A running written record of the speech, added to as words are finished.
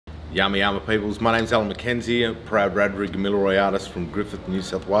Yama Yama peoples. My name's Allan McKenzie, a proud Radrig and Milroy artist from Griffith, New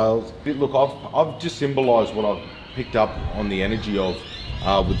South Wales. Look, I've just symbolised what I've picked up on the energy of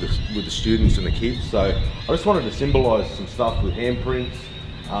with the students and the kids. So I just wanted to symbolise some stuff with handprints,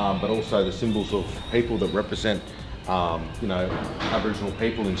 but also the symbols of people that represent, you know, Aboriginal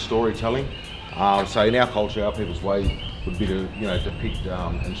people in storytelling. So in our culture, our people's way would be to, you know, depict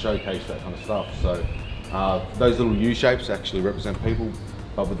and showcase that kind of stuff. So those little U shapes actually represent people,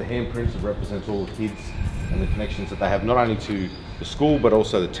 but with the handprints, it represents all the kids and the connections that they have, not only to the school, but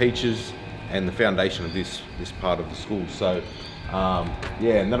also the teachers and the foundation of this part of the school. So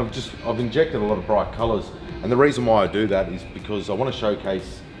yeah, and then I've injected a lot of bright colours, and the reason why I do that is because I want to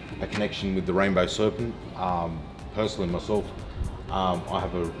showcase a connection with the rainbow serpent. Personally myself, I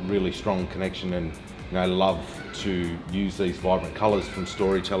have a really strong connection and, you know, love to use these vibrant colours from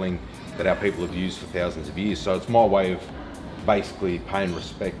storytelling that our people have used for thousands of years. So it's my way of basically paying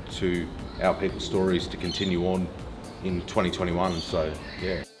respect to our people's stories to continue on in 2021. So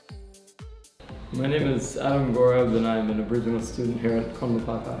yeah. My name is Adam Gorab and I'm an Aboriginal student here at Condell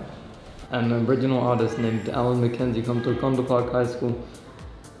Park High. An Aboriginal artist named Allan McKenzie come to Condell Park High School.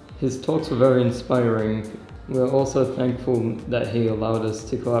 His talks were very inspiring. We're also thankful that he allowed us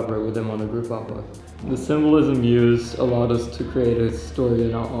to collaborate with him on a group artwork. The symbolism used allowed us to create a story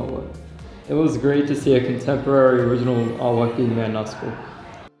in our artwork. It was great to see a contemporary original artwork being made in our school.